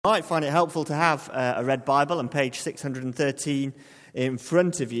Might find it helpful to have a red Bible on page 613 in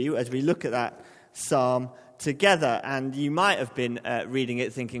front of you as we look at that psalm together. And you might have been reading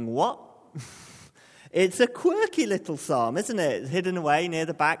it thinking, what? It's a quirky little psalm, isn't it? Hidden away near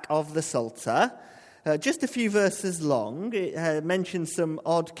the back of the Psalter. Just a few verses long. It mentions some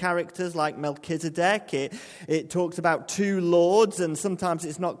odd characters like Melchizedek. It talks about two lords, and sometimes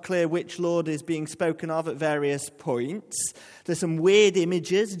it's not clear which lord is being spoken of at various points. There's some weird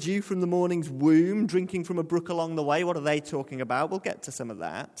images, dew from the morning's womb, drinking from a brook along the way. What are they talking about? We'll get to some of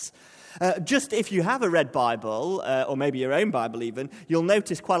that. Just if you have a red Bible, or maybe your own Bible even, you'll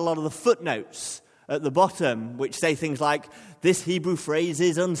notice quite a lot of the footnotes at the bottom, which say things like, this Hebrew phrase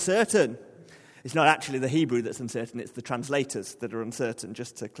is uncertain. It's not actually the Hebrew that's uncertain, it's the translators that are uncertain,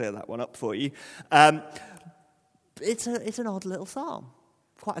 just to clear that one up for you. It's an odd little psalm,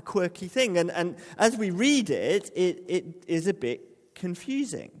 quite a quirky thing. And as we read it, it is a bit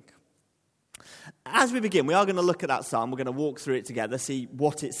confusing. As we begin, we are going to look at that psalm. We're going to walk through it together, see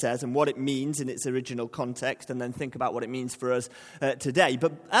what it says and what it means in its original context, and then think about what it means for us today.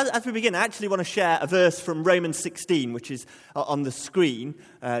 But as we begin, I actually want to share a verse from Romans 16, which is on the screen,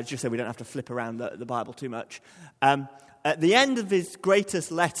 just so we don't have to flip around the Bible too much. At the end of his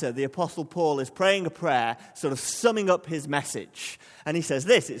greatest letter, the Apostle Paul is praying a prayer, sort of summing up his message. And he says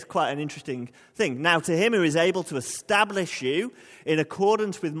this, it's quite an interesting thing. Now to him who is able to establish you in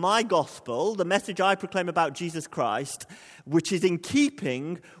accordance with my gospel, the message I proclaim about Jesus Christ, which is in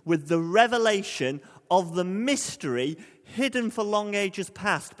keeping with the revelation of the mystery hidden for long ages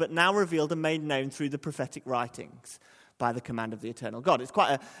past, but now revealed and made known through the prophetic writings by the command of the eternal God. It's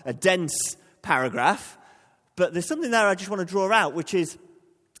quite a dense paragraph. But there's something there I just want to draw out, which is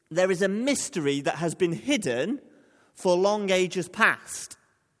there is a mystery that has been hidden for long ages past,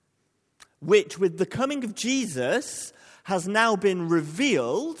 which with the coming of Jesus has now been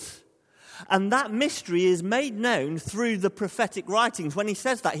revealed, and that mystery is made known through the prophetic writings. When he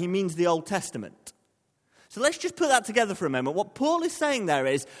says that, he means the Old Testament. So let's just put that together for a moment. What Paul is saying there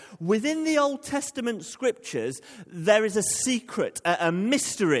is, within the Old Testament scriptures, there is a secret, a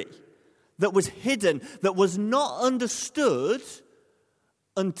mystery that was hidden, that was not understood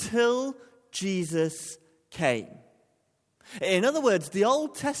until Jesus came. In other words, the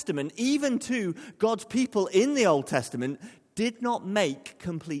Old Testament, even to God's people in the Old Testament, did not make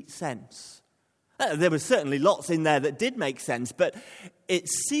complete sense. There were certainly lots in there that did make sense, but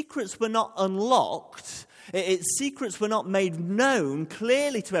its secrets were not unlocked. Its secrets were not made known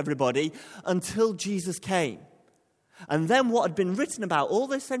clearly to everybody until Jesus came. And then what had been written about all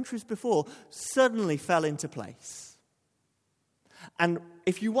those centuries before suddenly fell into place. And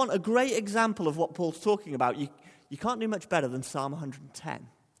if you want a great example of what Paul's talking about, you can't do much better than Psalm 110.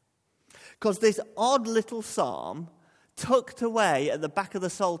 Because this odd little psalm tucked away at the back of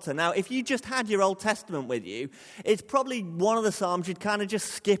the Psalter. Now, if you just had your Old Testament with you, it's probably one of the psalms you'd kind of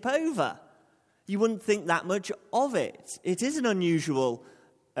just skip over. You wouldn't think that much of it. It is an unusual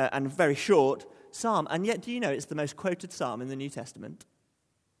and very short psalm, and yet do you know it's the most quoted psalm in the New Testament?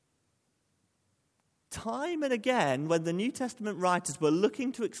 Time and again, when the New Testament writers were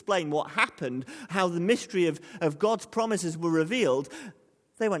looking to explain what happened, how the mystery of God's promises were revealed,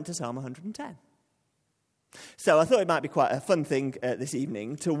 they went to Psalm 110. So I thought it might be quite a fun thing this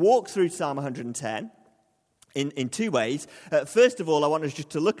evening to walk through Psalm 110 in two ways. First of all, I want us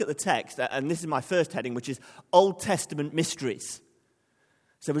just to look at the text, and this is my first heading, which is Old Testament mysteries.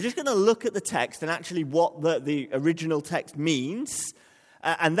 So we're just going to look at the text and actually what the original text means,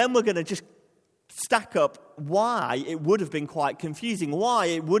 and then we're going to just stack up why it would have been quite confusing, why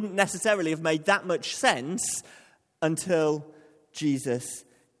it wouldn't necessarily have made that much sense until Jesus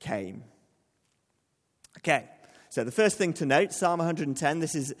came. Okay, so the first thing to note, Psalm 110,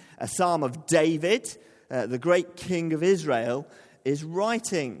 this is a psalm of David, the great king of Israel, is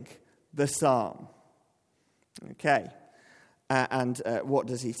writing the psalm. Okay. And what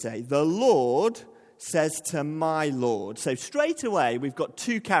does he say? The Lord says to my Lord. So straight away, we've got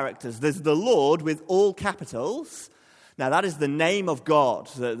two characters. There's the Lord with all capitals. Now, that is the name of God,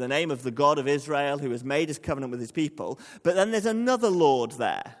 the name of the God of Israel who has made his covenant with his people. But then there's another Lord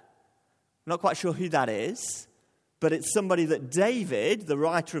there. I'm not quite sure who that is, but it's somebody that David, the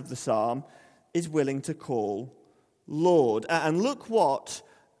writer of the psalm, is willing to call Lord. And look what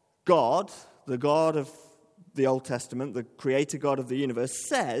God, the God of the Old Testament, the creator God of the universe,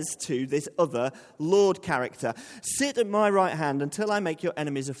 says to this other Lord character, sit at my right hand until I make your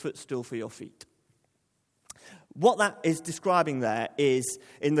enemies a footstool for your feet. What that is describing there is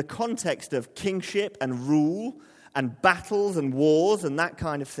in the context of kingship and rule and battles and wars and that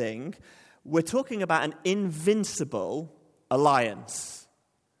kind of thing, we're talking about an invincible alliance.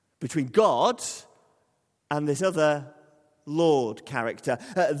 between God and this other Lord character.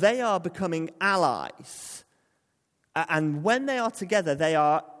 They are becoming allies. And when they are together, they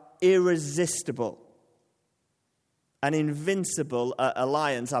are irresistible. An invincible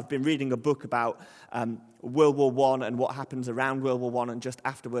alliance. I've been reading a book about World War I and what happens around World War I and just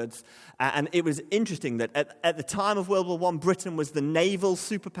afterwards. And it was interesting that at the time of World War I, Britain was the naval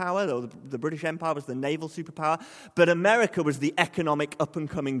superpower, or the British Empire was the naval superpower, but America was the economic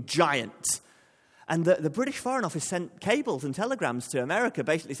up-and-coming giant. And the British Foreign Office sent cables and telegrams to America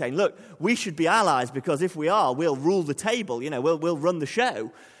basically saying, look, we should be allies because if we are, we'll rule the table, we'll run the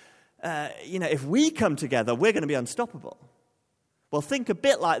show. If we come together, we're going to be unstoppable. Well, think a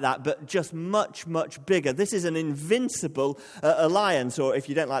bit like that, but just much, much bigger. This is an invincible alliance, or if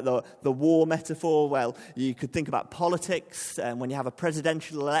you don't like the war metaphor, well, you could think about politics. When you have a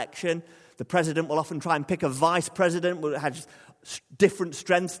presidential election, the president will often try and pick a vice president who has different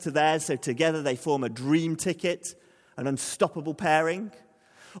strengths to theirs, so together they form a dream ticket, an unstoppable pairing.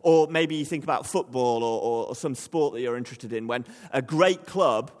 Or maybe you think about football or some sport that you're interested in, when a great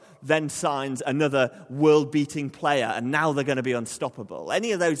club then signs another world-beating player, and now they're going to be unstoppable.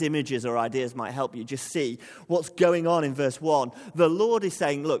 Any of those images or ideas might help you just see what's going on in verse 1. The Lord is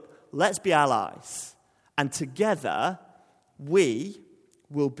saying, look, let's be allies, and together we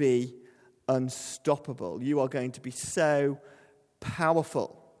will be unstoppable. You are going to be so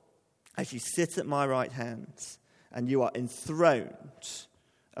powerful as you sit at my right hand, and you are enthroned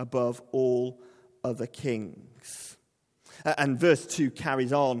above all other kings. And verse 2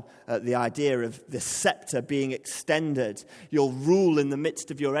 carries on the idea of the scepter being extended. You'll rule in the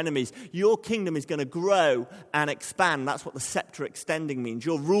midst of your enemies. Your kingdom is going to grow and expand. That's what the scepter extending means.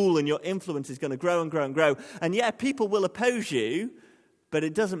 Your rule and your influence is going to grow and grow and grow. And yeah, people will oppose you, but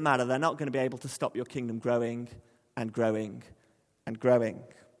it doesn't matter. They're not going to be able to stop your kingdom growing and growing and growing.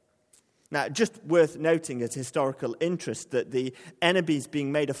 Now, just worth noting as historical interest that the enemies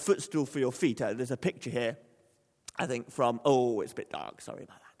being made a footstool for your feet. There's a picture here, I think, from, it's a bit dark, sorry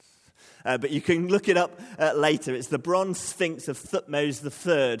about that. But you can look it up later. It's the bronze sphinx of Thutmose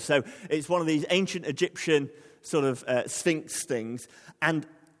III. So it's one of these ancient Egyptian sort of sphinx things. And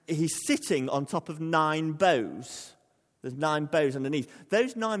he's sitting on top of 9 bows. There's 9 bows underneath.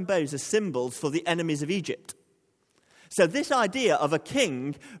 Those 9 bows are symbols for the enemies of Egypt. So this idea of a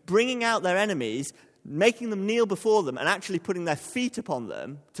king bringing out their enemies, making them kneel before them and actually putting their feet upon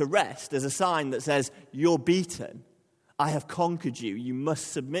them to rest as a sign that says, you're beaten, I have conquered you, you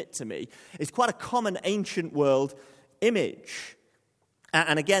must submit to me, is quite a common ancient world image.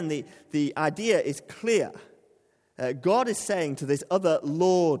 And again, the idea is clear. God is saying to this other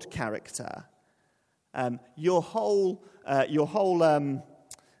Lord character,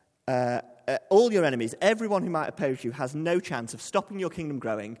 all your enemies, everyone who might oppose you, has no chance of stopping your kingdom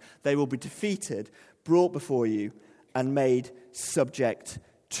growing. They will be defeated, brought before you, and made subject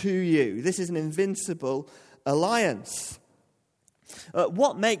to you. This is an invincible alliance.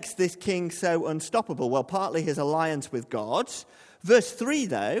 What makes this king so unstoppable? Well, partly his alliance with God. Verse 3,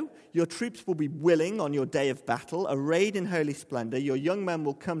 though, your troops will be willing on your day of battle, arrayed in holy splendor. Your young men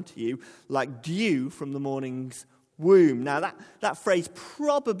will come to you like dew from the morning's womb. Now, that phrase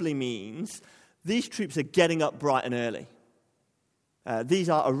probably means these troops are getting up bright and early. These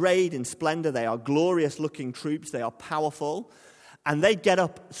are arrayed in splendor. They are glorious-looking troops. They are powerful. And they get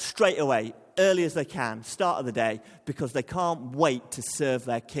up straight away, early as they can, start of the day, because they can't wait to serve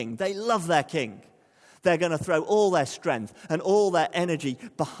their king. They love their king. They're going to throw all their strength and all their energy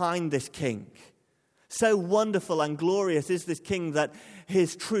behind this king. So wonderful and glorious is this king that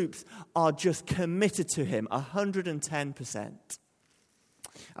his troops are just committed to him, 110%.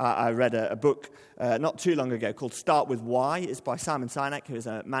 I read a book not too long ago called Start With Why. It's by Simon Sinek, who is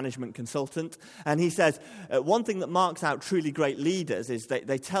a management consultant. And he says, one thing that marks out truly great leaders is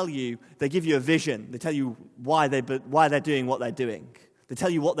they give you a vision. They tell you why they're doing what they're doing. They tell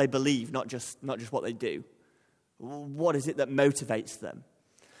you what they believe, not just what they do. What is it that motivates them?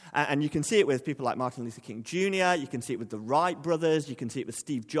 And you can see it with people like Martin Luther King Jr., you can see it with the Wright brothers, you can see it with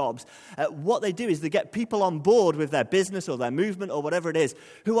Steve Jobs. What they do is they get people on board with their business or their movement or whatever it is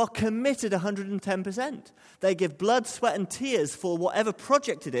who are committed 110%. They give blood, sweat and tears for whatever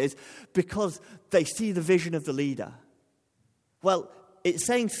project it is because they see the vision of the leader. Well, it's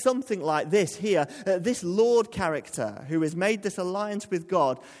saying something like this here. This Lord character who has made this alliance with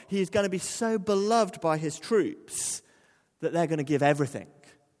God, he is going to be so beloved by his troops that they're going to give everything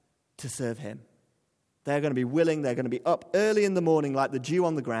to serve him. They're going to be willing. They're going to be up early in the morning like the dew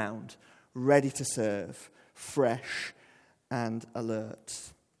on the ground, ready to serve, fresh and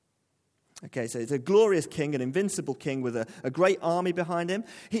alert. Okay, so it's a glorious king, an invincible king with a great army behind him.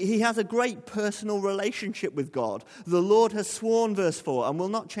 He has a great personal relationship with God. The Lord has sworn, verse 4, and will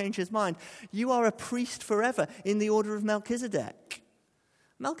not change his mind. You are a priest forever in the order of Melchizedek.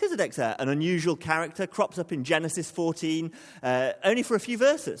 Melchizedek's an unusual character, crops up in Genesis 14, only for a few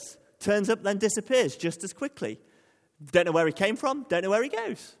verses. Turns up, then disappears just as quickly. Don't know where he came from, don't know where he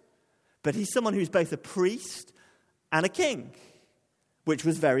goes. But he's someone who's both a priest and a king, which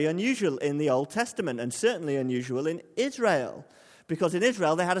was very unusual in the Old Testament and certainly unusual in Israel, because in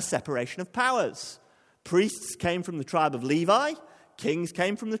Israel they had a separation of powers. Priests came from the tribe of Levi, kings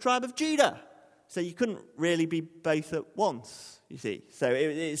came from the tribe of Judah. So you couldn't really be both at once, you see. So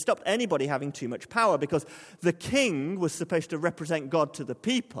it stopped anybody having too much power, because the king was supposed to represent God to the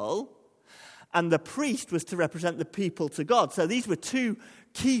people, and the priest was to represent the people to God. So these were two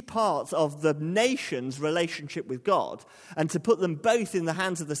key parts of the nation's relationship with God. And to put them both in the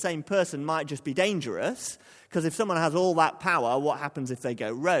hands of the same person might just be dangerous, because if someone has all that power, what happens if they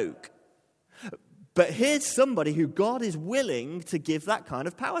go rogue? But here's somebody who God is willing to give that kind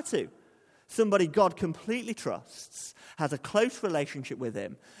of power to. Somebody God completely trusts, has a close relationship with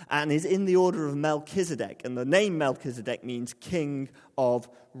him, and is in the order of Melchizedek. And the name Melchizedek means king of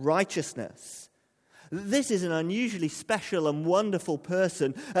righteousness. This is an unusually special and wonderful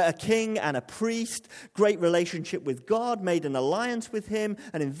person, a king and a priest, great relationship with God, made an alliance with him,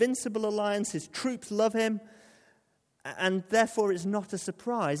 an invincible alliance. His troops love him. And therefore it's not a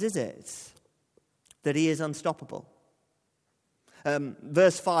surprise, is it, that he is unstoppable.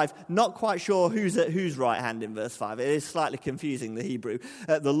 Verse 5, not quite sure who's at whose right hand in verse 5. It is slightly confusing, the Hebrew.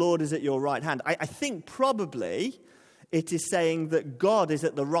 The Lord is at your right hand. I think probably it is saying that God is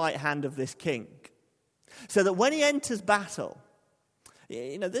at the right hand of this king. So that when he enters battle,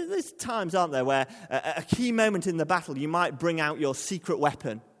 you know, there's times, aren't there, where a key moment in the battle you might bring out your secret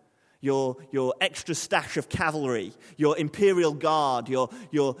weapon, your extra stash of cavalry, your imperial guard, your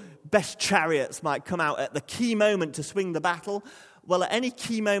best chariots might come out at the key moment to swing the battle. Well, at any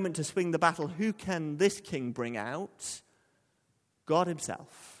key moment to swing the battle, who can this king bring out? God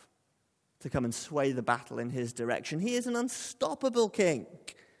himself, to come and sway the battle in his direction. He is an unstoppable king.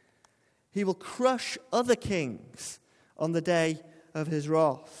 He will crush other kings on the day of his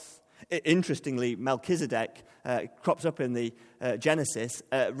wrath. Interestingly, Melchizedek crops up in the Genesis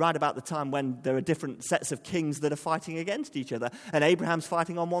right about the time when there are different sets of kings that are fighting against each other, and Abraham's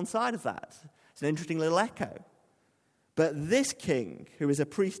fighting on one side of that. It's an interesting little echo. But this king, who is a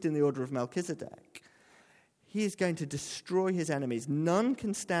priest in the order of Melchizedek, he is going to destroy his enemies. None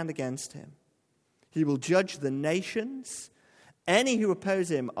can stand against him. He will judge the nations. Any who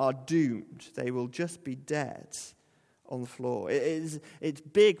oppose him are doomed. They will just be dead on the floor. It's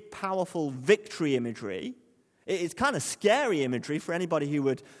big, powerful victory imagery. It's kind of scary imagery for anybody who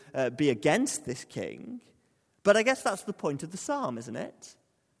would be against this king. But I guess that's the point of the psalm, isn't it?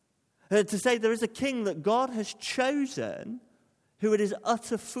 To say there is a king that God has chosen who it is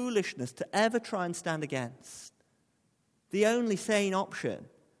utter foolishness to ever try and stand against. The only sane option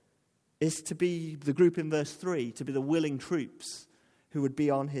is to be the group in verse 3, to be the willing troops who would be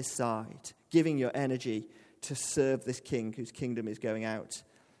on his side, giving your energy to serve this king whose kingdom is going out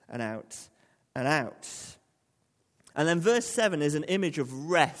and out and out. And then verse 7 is an image of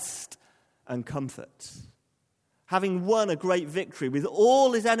rest and comfort. Having won a great victory, with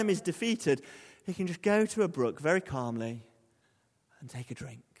all his enemies defeated, he can just go to a brook very calmly and take a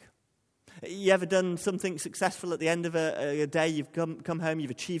drink. You ever done something successful at the end of a day? You've come home,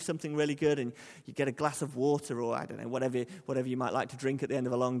 you've achieved something really good, and you get a glass of water or, I don't know, whatever you might like to drink at the end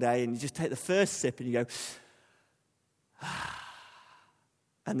of a long day, and you just take the first sip and you go,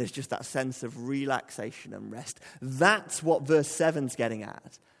 and there's just that sense of relaxation and rest. That's what verse 7's getting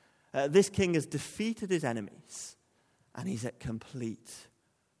at. This king has defeated his enemies, and he's at complete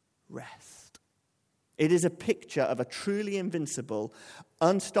rest. It is a picture of a truly invincible,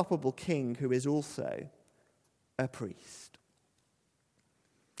 unstoppable king who is also a priest.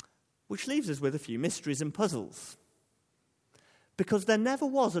 Which leaves us with a few mysteries and puzzles. Because there never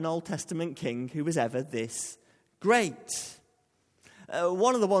was an Old Testament king who was ever this great.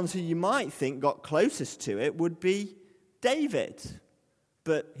 One of the ones who you might think got closest to it would be David.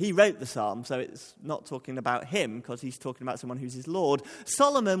 But he wrote the psalm, so it's not talking about him, because he's talking about someone who's his Lord.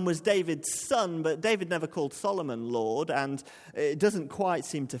 Solomon was David's son, but David never called Solomon Lord, and it doesn't quite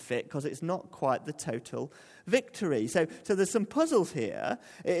seem to fit, because it's not quite the total victory. So there's some puzzles here.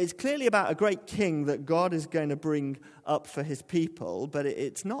 It's clearly about a great king that God is going to bring up for his people, but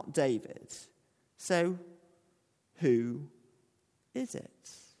it's not David. So who is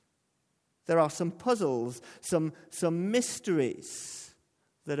it? There are some puzzles, some mysteries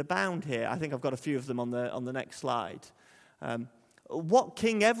that abound here. I think I've got a few of them on the next slide. What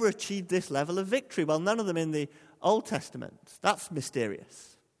king ever achieved this level of victory? Well, none of them in the Old Testament. That's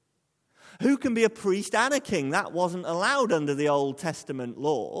mysterious. Who can be a priest and a king? That wasn't allowed under the Old Testament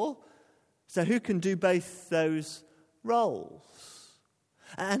law. So who can do both those roles?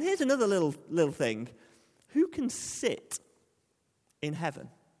 And here's another little thing. Who can sit in heaven?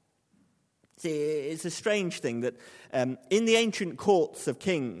 See, it's a strange thing that in the ancient courts of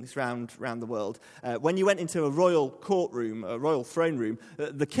kings round the world, when you went into a royal courtroom, a royal throne room,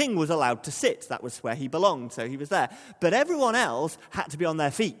 the king was allowed to sit. That was where he belonged, so he was there. But everyone else had to be on their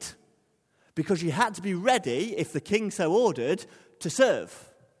feet, because you had to be ready, if the king so ordered, to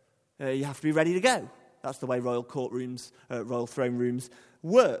serve. You have to be ready to go. That's the way royal courtrooms, royal throne rooms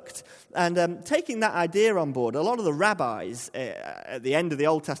worked. And taking that idea on board, a lot of the rabbis at the end of the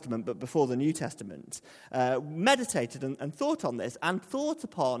Old Testament, but before the New Testament, meditated and thought on this, and thought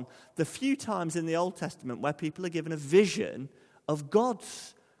upon the few times in the Old Testament where people are given a vision of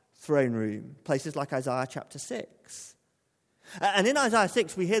God's throne room, places like Isaiah chapter 6. And in Isaiah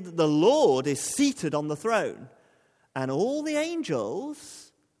 6, we hear that the Lord is seated on the throne, and all the angels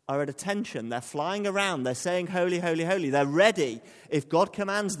are at attention. They're flying around. They're saying, holy, holy, holy. They're ready if God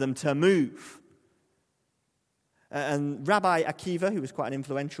commands them to move. And Rabbi Akiva, who was quite an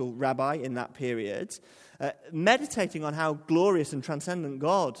influential rabbi in that period, meditating on how glorious and transcendent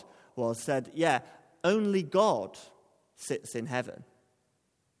God was, said, only God sits in heaven.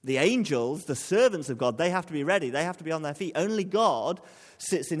 The angels, the servants of God, they have to be ready. They have to be on their feet. Only God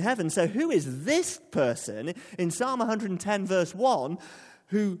sits in heaven. So who is this person in Psalm 110 verse 1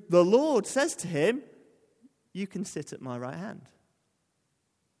 who the Lord says to him, you can sit at my right hand.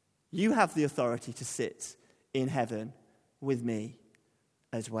 You have the authority to sit in heaven with me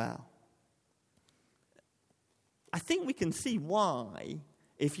as well. I think we can see why,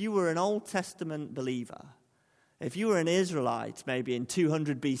 if you were an Old Testament believer, if you were an Israelite maybe in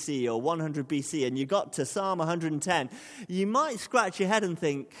 200 BC or 100 BC and you got to Psalm 110, you might scratch your head and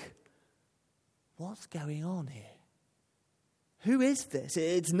think, what's going on here? Who is this?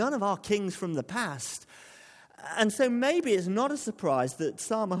 It's none of our kings from the past. And so maybe it's not a surprise that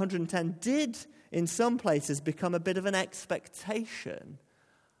Psalm 110 did, in some places, become a bit of an expectation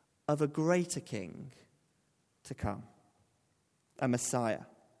of a greater king to come, a Messiah.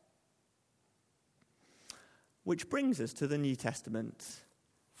 Which brings us to the New Testament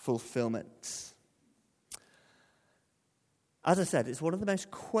fulfillment. As I said, it's one of the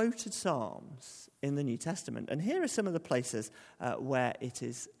most quoted psalms in the New Testament. And here are some of the places where it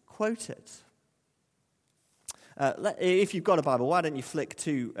is quoted. If you've got a Bible, why don't you flick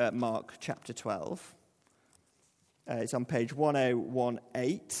to Mark chapter 12. It's on page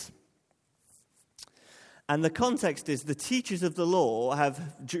 1018. And the context is the teachers of the law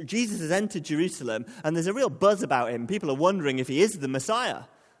Jesus has entered Jerusalem, and there's a real buzz about him. People are wondering if he is the Messiah,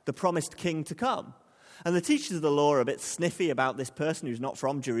 the promised king to come. And the teachers of the law are a bit sniffy about this person who's not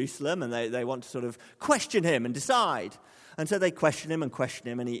from Jerusalem, and they want to sort of question him and decide. And so they question him,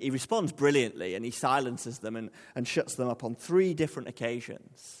 and he responds brilliantly, and he silences them and shuts them up on 3 different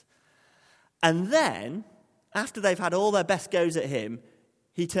occasions. And then, after they've had all their best goes at him,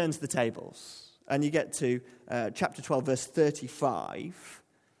 he turns the tables. And you get to chapter 12, verse 35.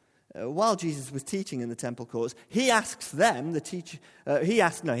 While Jesus was teaching in the temple courts, he asks them, he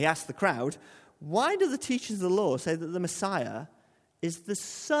asked the crowd, why do the teachers of the law say that the Messiah is the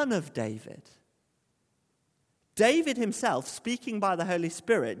son of David? David himself, speaking by the Holy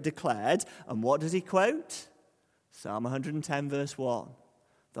Spirit, declared, and what does he quote? Psalm 110, verse 1.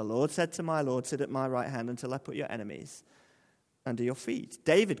 The Lord said to my Lord, sit at my right hand until I put your enemies under your feet.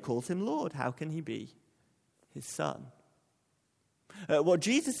 David calls him Lord. How can he be his son? What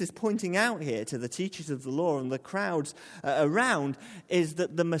Jesus is pointing out here to the teachers of the law and the crowds around is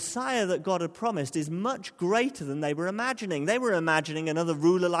that the Messiah that God had promised is much greater than they were imagining. They were imagining another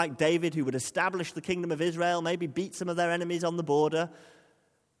ruler like David who would establish the kingdom of Israel, maybe beat some of their enemies on the border.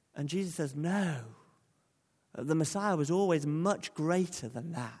 And Jesus says, no, the Messiah was always much greater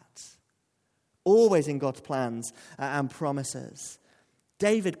than that. Always in God's plans and promises.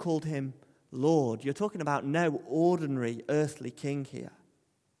 David called him Lord. You're talking about no ordinary earthly king here.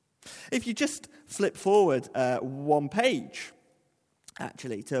 If you just flip forward 1 page,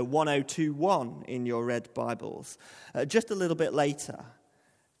 actually, to 1021 in your red Bibles, just a little bit later,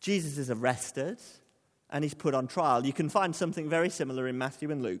 Jesus is arrested and he's put on trial. You can find something very similar in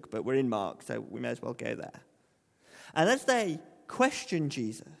Matthew and Luke, but we're in Mark, so we may as well go there. And as they question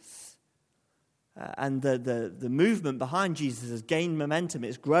Jesus, and the movement behind Jesus has gained momentum.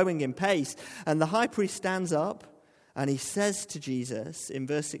 It's growing in pace. And the high priest stands up And he says to Jesus in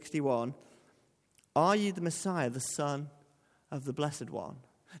verse 61, "Are you the Messiah, the Son of the Blessed One?"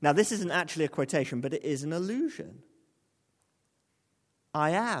 Now, this isn't actually a quotation, but it is an allusion.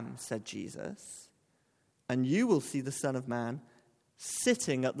 "I am," said Jesus, "and you will see the Son of Man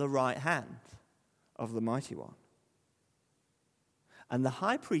sitting at the right hand of the Mighty One." And the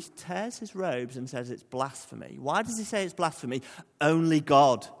high priest tears his robes and says it's blasphemy. Why does he say it's blasphemy? Only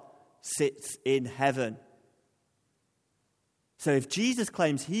God sits in heaven. So if Jesus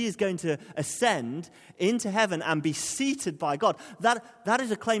claims he is going to ascend into heaven and be seated by God, that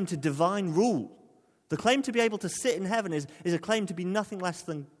is a claim to divine rule. The claim to be able to sit in heaven is a claim to be nothing less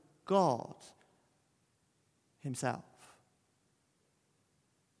than God himself.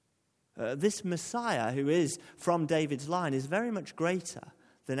 This Messiah, who is from David's line, is very much greater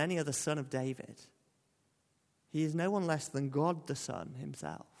than any other son of David. He is no one less than God the Son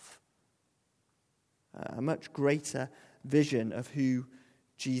himself. A much greater vision of who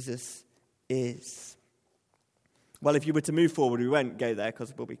Jesus is. Well, if you were to move forward, we won't go there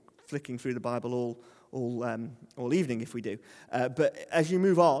because we'll be flicking through the Bible all evening if we do. But as you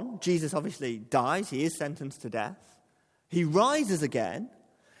move on, Jesus obviously dies. He is sentenced to death. He rises again.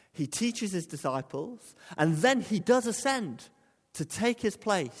 He teaches his disciples, and then he does ascend to take his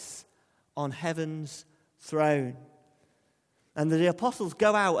place on heaven's throne. And the apostles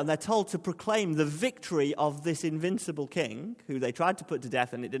go out and they're told to proclaim the victory of this invincible king, who they tried to put to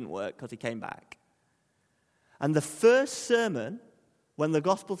death and it didn't work because he came back. And the first sermon, when the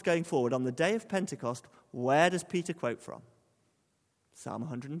gospel's going forward on the day of Pentecost, where does Peter quote from? Psalm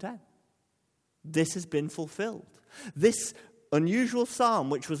 110. This has been fulfilled. This unusual psalm,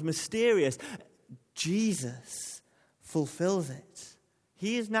 which was mysterious, Jesus fulfills it.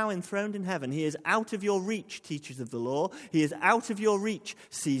 He is now enthroned in heaven. He is out of your reach, teachers of the law. He is out of your reach,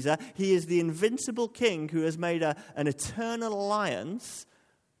 Caesar. He is the invincible king who has made an eternal alliance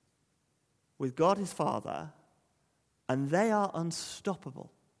with God his Father, and they are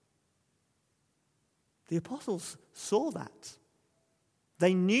unstoppable. The apostles saw that.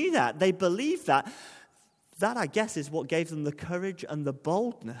 They knew that. They believed that. That, I guess, is what gave them the courage and the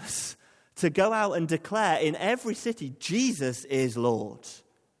boldness to go out and declare in every city, Jesus is Lord.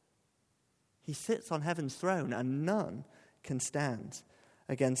 He sits on heaven's throne, and none can stand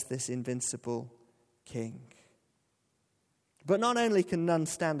against this invincible king. But not only can none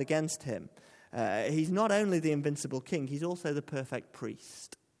stand against him, he's not only the invincible king, he's also the perfect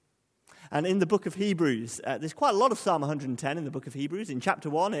priest. And in the book of Hebrews, there's quite a lot of Psalm 110 in the book of Hebrews. In chapter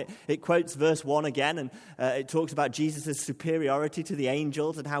 1, it quotes verse 1 again, and it talks about Jesus' superiority to the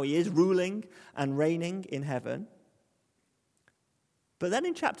angels and how he is ruling and reigning in heaven. But then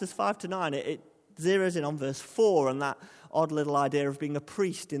in chapters 5 to 9, it zeroes in on verse 4 and that odd little idea of being a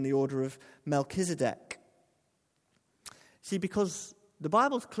priest in the order of Melchizedek. See, because the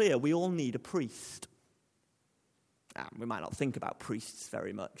Bible's clear, we all need a priest. We might not think about priests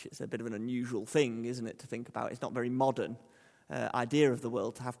very much. It's a bit of an unusual thing, isn't it, to think about. It's not a very modern idea of the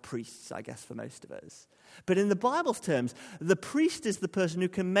world to have priests, I guess, for most of us. But in the Bible's terms, the priest is the person who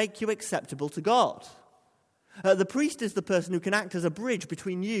can make you acceptable to God. The priest is the person who can act as a bridge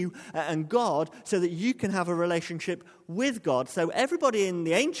between you and God so that you can have a relationship with God. So everybody in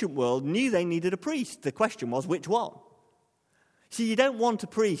the ancient world knew they needed a priest. The question was, which one? See, you don't want a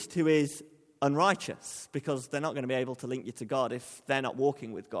priest who is unrighteous, because they're not going to be able to link you to God if they're not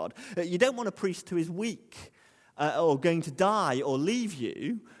walking with God. You don't want a priest who is weak or going to die or leave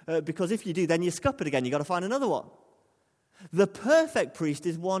you, because if you do, then you're scuppered again. You've got to find another one. The perfect priest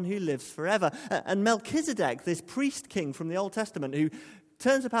is one who lives forever. And Melchizedek, this priest king from the Old Testament, who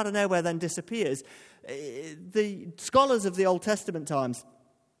turns up out of nowhere, then disappears, the scholars of the Old Testament times,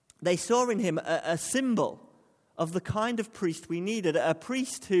 they saw in him a symbol of the kind of priest we needed, a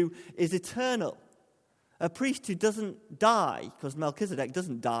priest who is eternal, a priest who doesn't die, because Melchizedek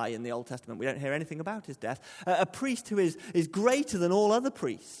doesn't die in the Old Testament. We don't hear anything about his death. A priest who is greater than all other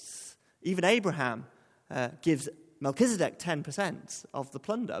priests. Even Abraham gives Melchizedek 10% of the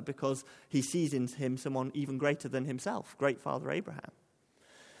plunder because he sees in him someone even greater than himself, great father Abraham.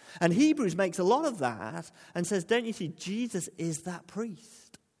 And Hebrews makes a lot of that and says, don't you see, Jesus is that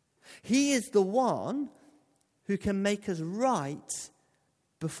priest. He is the one who can make us right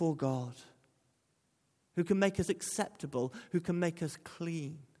before God, who can make us acceptable, who can make us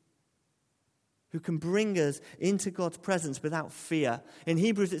clean, who can bring us into God's presence without fear. In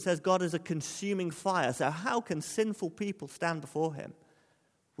Hebrews it says God is a consuming fire, so how can sinful people stand before him?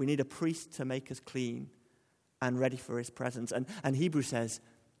 We need a priest to make us clean and ready for his presence. And Hebrews says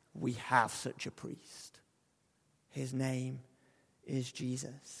we have such a priest. His name is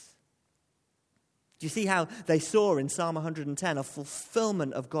Jesus. Do you see how they saw in Psalm 110 a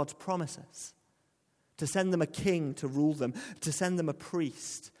fulfillment of God's promises? To send them a king to rule them, to send them a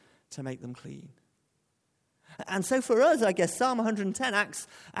priest to make them clean. And so for us, I guess, Psalm 110 acts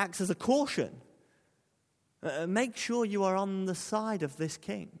as a caution. Make sure you are on the side of this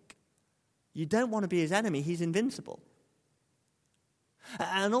king. You don't want to be his enemy. He's invincible.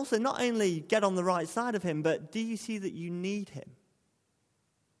 And also, not only get on the right side of him, but do you see that you need him?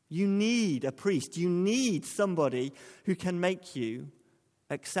 You need a priest. You need somebody who can make you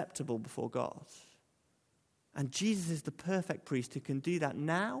acceptable before God. And Jesus is the perfect priest who can do that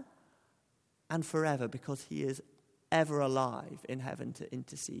now and forever because he is ever alive in heaven to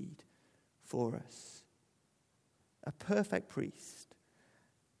intercede for us. A perfect priest,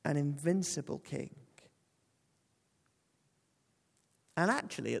 an invincible king. And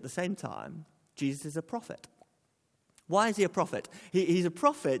actually, at the same time, Jesus is a prophet. Why is he a prophet? He's a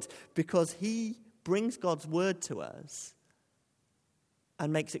prophet because he brings God's word to us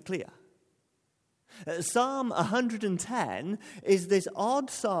and makes it clear. Psalm 110 is this odd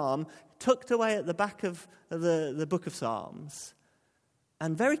psalm tucked away at the back of the book of Psalms,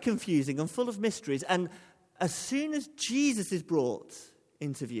 and very confusing and full of mysteries. And as soon as Jesus is brought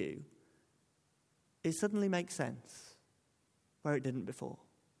into view, it suddenly makes sense where it didn't before.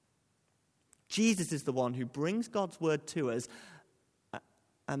 Jesus is the one who brings God's word to us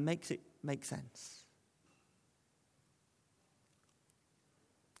and makes it make sense.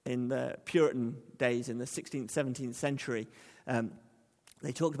 In the Puritan days, in the 16th, 17th century,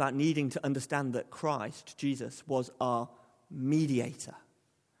 they talked about needing to understand that Christ, Jesus, was our mediator.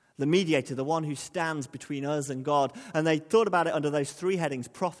 The mediator, the one who stands between us and God. And they thought about it under those three headings: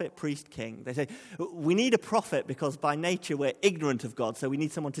 prophet, priest, king. They say, we need a prophet because by nature we're ignorant of God, so we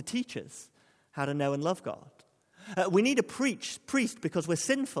need someone to teach us how to know and love God. We need a priest because we're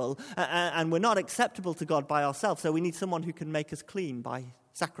sinful and we're not acceptable to God by ourselves, so we need someone who can make us clean by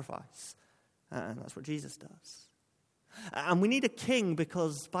sacrifice. And that's what Jesus does. And we need a king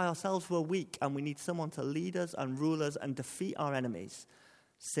because by ourselves we're weak, and we need someone to lead us and rule us and defeat our enemies,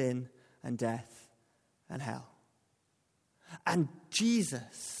 sin and death and hell. And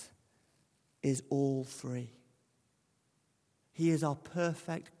Jesus is all three. He is our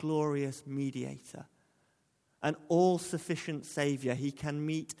perfect, glorious mediator, an all-sufficient Savior. He can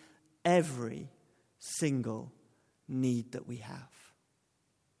meet every single need that we have.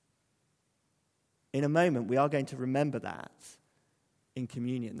 In a moment, we are going to remember that in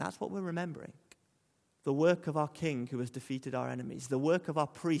communion. That's what we're remembering. The work of our King who has defeated our enemies. The work of our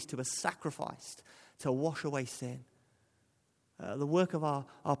priest who has sacrificed to wash away sin. The work of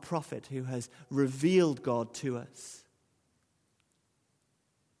our prophet who has revealed God to us.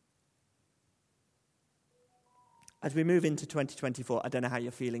 As we move into 2024, I don't know how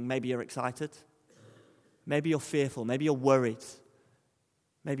you're feeling. Maybe you're excited. Maybe you're fearful. Maybe you're worried.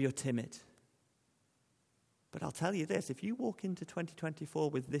 Maybe you're timid. But I'll tell you this, if you walk into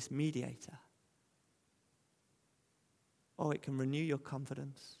 2024 with this mediator, it can renew your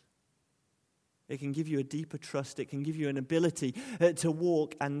confidence. It can give you a deeper trust. It can give you an ability to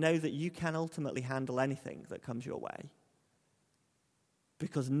walk and know that you can ultimately handle anything that comes your way.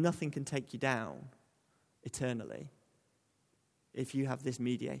 Because nothing can take you down eternally if you have this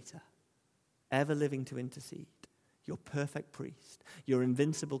mediator, ever living to intercede, your perfect priest, your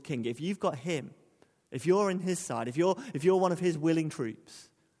invincible king. If you've got him, if you're in his side, if you're one of his willing troops,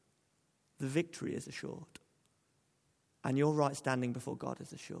 the victory is assured. And your right standing before God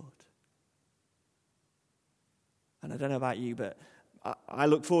is assured. And I don't know about you, but I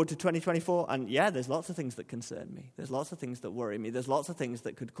look forward to 2024, and there's lots of things that concern me. There's lots of things that worry me. There's lots of things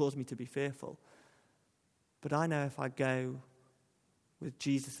that could cause me to be fearful. But I know if I go with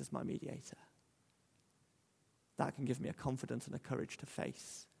Jesus as my mediator, that can give me a confidence and a courage to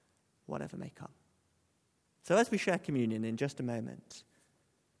face whatever may come. So as we share communion in just a moment,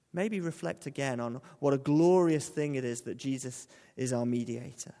 maybe reflect again on what a glorious thing it is that Jesus is our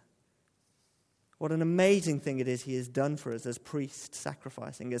mediator. What an amazing thing it is he has done for us as priest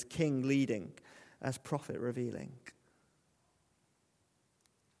sacrificing, as king leading, as prophet revealing.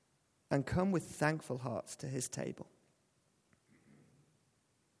 And come with thankful hearts to his table.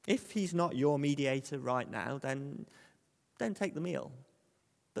 If he's not your mediator right now, then don't take the meal.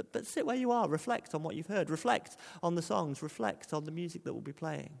 But sit where you are. Reflect on what you've heard. Reflect on the songs. Reflect on the music that will be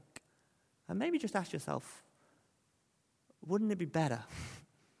playing. And maybe just ask yourself, wouldn't it be better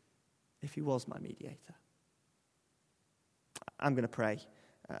if he was my mediator? I'm going to pray,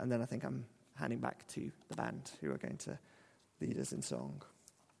 and then I think I'm handing back to the band who are going to lead us in song.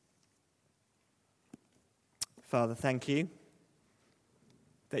 Father, thank you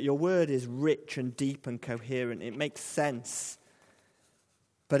that your word is rich and deep and coherent. It makes sense.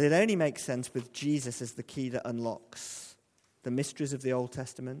 But it only makes sense with Jesus as the key that unlocks the mysteries of the Old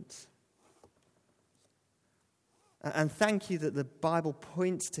Testament. And thank you that the Bible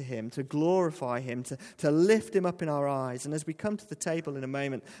points to him, to glorify him, to lift him up in our eyes. And as we come to the table in a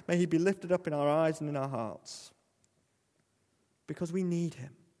moment, may he be lifted up in our eyes and in our hearts. Because we need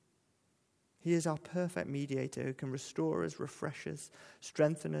him. He is our perfect mediator who can restore us, refresh us,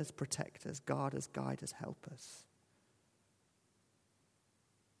 strengthen us, protect us, guard us, guide us, help us.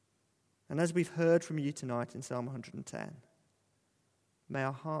 And as we've heard from you tonight in Psalm 110, may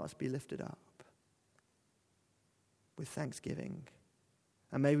our hearts be lifted up with thanksgiving.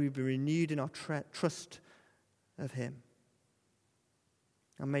 And may we be renewed in our trust of him.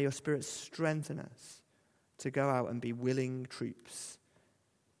 And may your Spirit strengthen us to go out and be willing troops,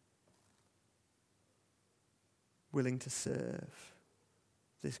 willing to serve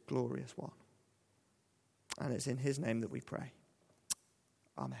this glorious one. And it's in his name that we pray.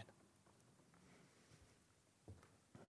 Amen.